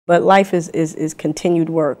But life is continued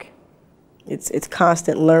work. It's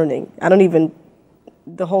constant learning.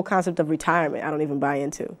 The whole concept of retirement, I don't even buy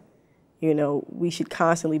into. You know, we should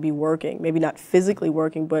constantly be working, maybe not physically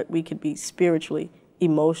working, but we could be spiritually,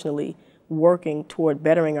 emotionally working toward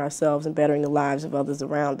bettering ourselves and bettering the lives of others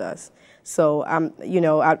around us. So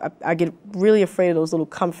I get really afraid of those little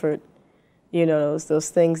comfort, those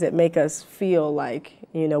things that make us feel like,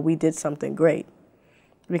 we did something great.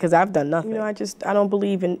 Because I've done nothing. I don't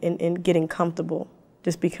believe in getting comfortable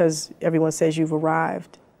just because everyone says you've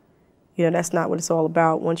arrived. That's not what it's all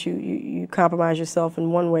about. Once you compromise yourself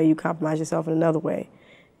in one way, you compromise yourself in another way.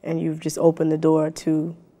 And you've just opened the door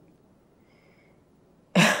to,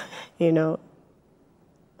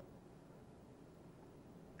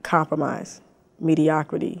 compromise,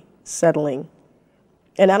 mediocrity, settling.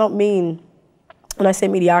 And I don't mean, when I say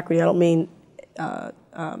mediocrity, I don't mean,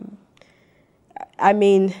 I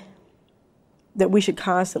mean that we should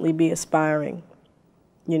constantly be aspiring,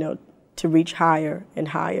 to reach higher and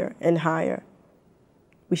higher and higher.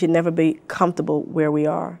 We should never be comfortable where we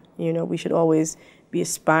are. We should always be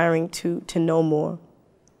aspiring to know more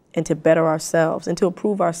and to better ourselves and to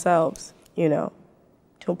improve ourselves, to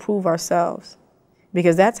improve ourselves.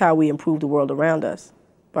 Because that's how we improve the world around us,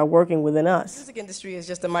 by working within us. The music industry is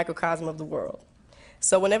just a microcosm of the world.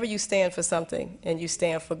 So whenever you stand for something and you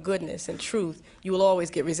stand for goodness and truth, you will always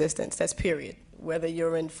get resistance. That's period. Whether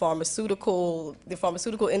you're in the pharmaceutical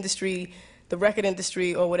industry, the record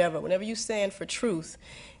industry, or whatever. Whenever you stand for truth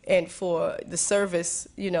and for the service,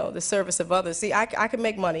 the service of others. See, I could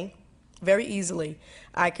make money very easily.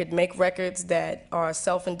 I could make records that are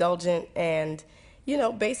self-indulgent and,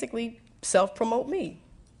 basically self-promote me.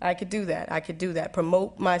 I could do that.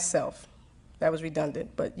 Promote myself. That was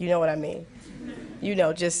redundant, but you know what I mean.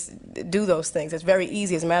 Just do those things. It's very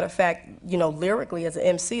easy. As a matter of fact, lyrically as an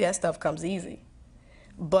MC, that stuff comes easy.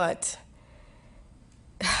 But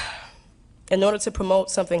in order to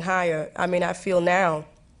promote something higher, I feel now,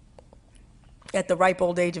 at the ripe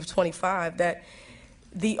old age of 25, that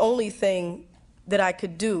the only thing that I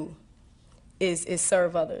could do is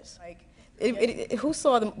serve others. Who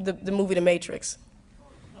saw the movie The Matrix?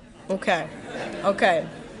 Okay.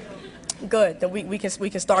 Good. Then we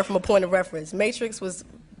can start from a point of reference. Matrix was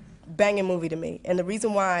a banging movie to me, and the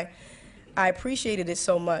reason why I appreciated it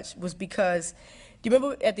so much was because, do you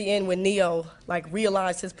remember at the end when Neo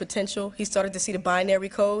realized his potential? He started to see the binary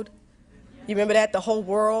code. You remember that? The whole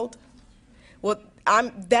world. Well,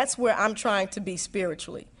 that's where I'm trying to be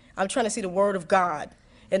spiritually. I'm trying to see the word of God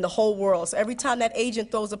in the whole world. So every time that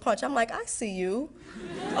agent throws a punch, I'm like, I see you.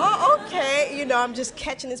 Oh, okay. I'm just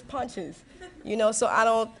catching his punches. So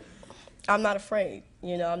I'm not afraid.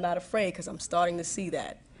 I'm not afraid because I'm starting to see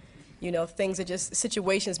that. Things are just,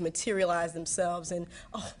 situations materialize themselves and,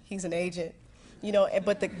 oh, he's an agent.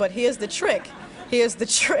 But here's the trick. Here's the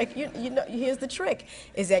trick. Here's the trick,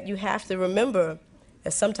 is that you have to remember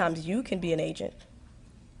that sometimes you can be an agent.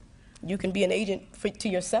 You can be an agent to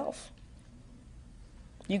yourself.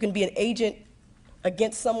 You can be an agent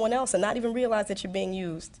against someone else and not even realize that you're being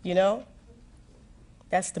used,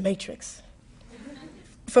 That's the Matrix.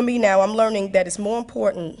 For me now, I'm learning that it's more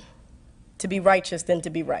important to be righteous than to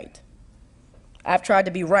be right. I've tried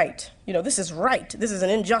to be right. This is right. This is an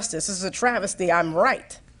injustice. This is a travesty. I'm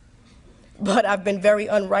right. But I've been very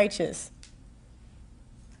unrighteous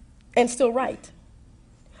and still right.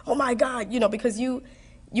 Oh my God, because you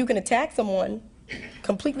can attack someone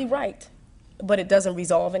completely right, but it doesn't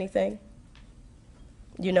resolve anything.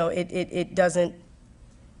 It doesn't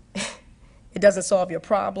solve your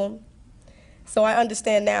problem. So I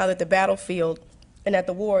understand now that the battlefield and that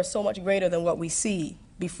the war is so much greater than what we see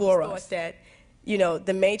before us. That,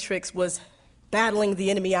 the Matrix was battling the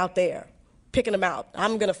enemy out there, picking them out.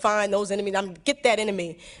 I'm going to find those enemies. I'm going to get that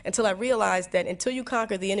enemy, until I realized that until you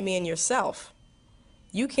conquer the enemy in yourself,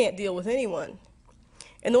 you can't deal with anyone.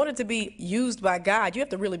 In order to be used by God, you have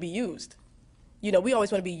to really be used. We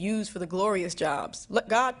always want to be used for the glorious jobs. Let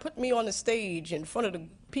God put me on the stage in front of the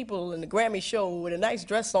people in the Grammy show with a nice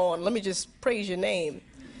dress on. Let me just praise your name.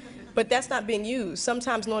 But that's not being used.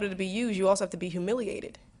 Sometimes in order to be used, you also have to be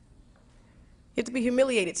humiliated. You have to be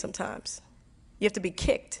humiliated sometimes. You have to be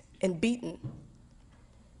kicked and beaten.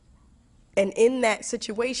 And in that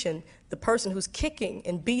situation, the person who's kicking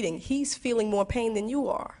and beating, he's feeling more pain than you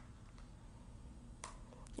are.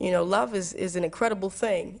 Love is an incredible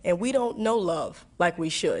thing, and we don't know love like we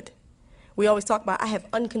should. We always talk about, I have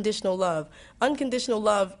unconditional love. Unconditional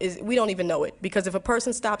love is, we don't even know it, because if a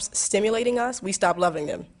person stops stimulating us, we stop loving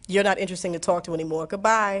them. You're not interesting to talk to anymore.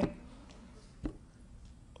 Goodbye.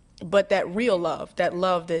 But that real love, that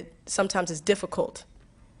love that sometimes is difficult,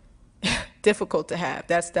 difficult to have.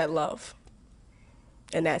 That's that love.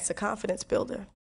 And that's a confidence builder.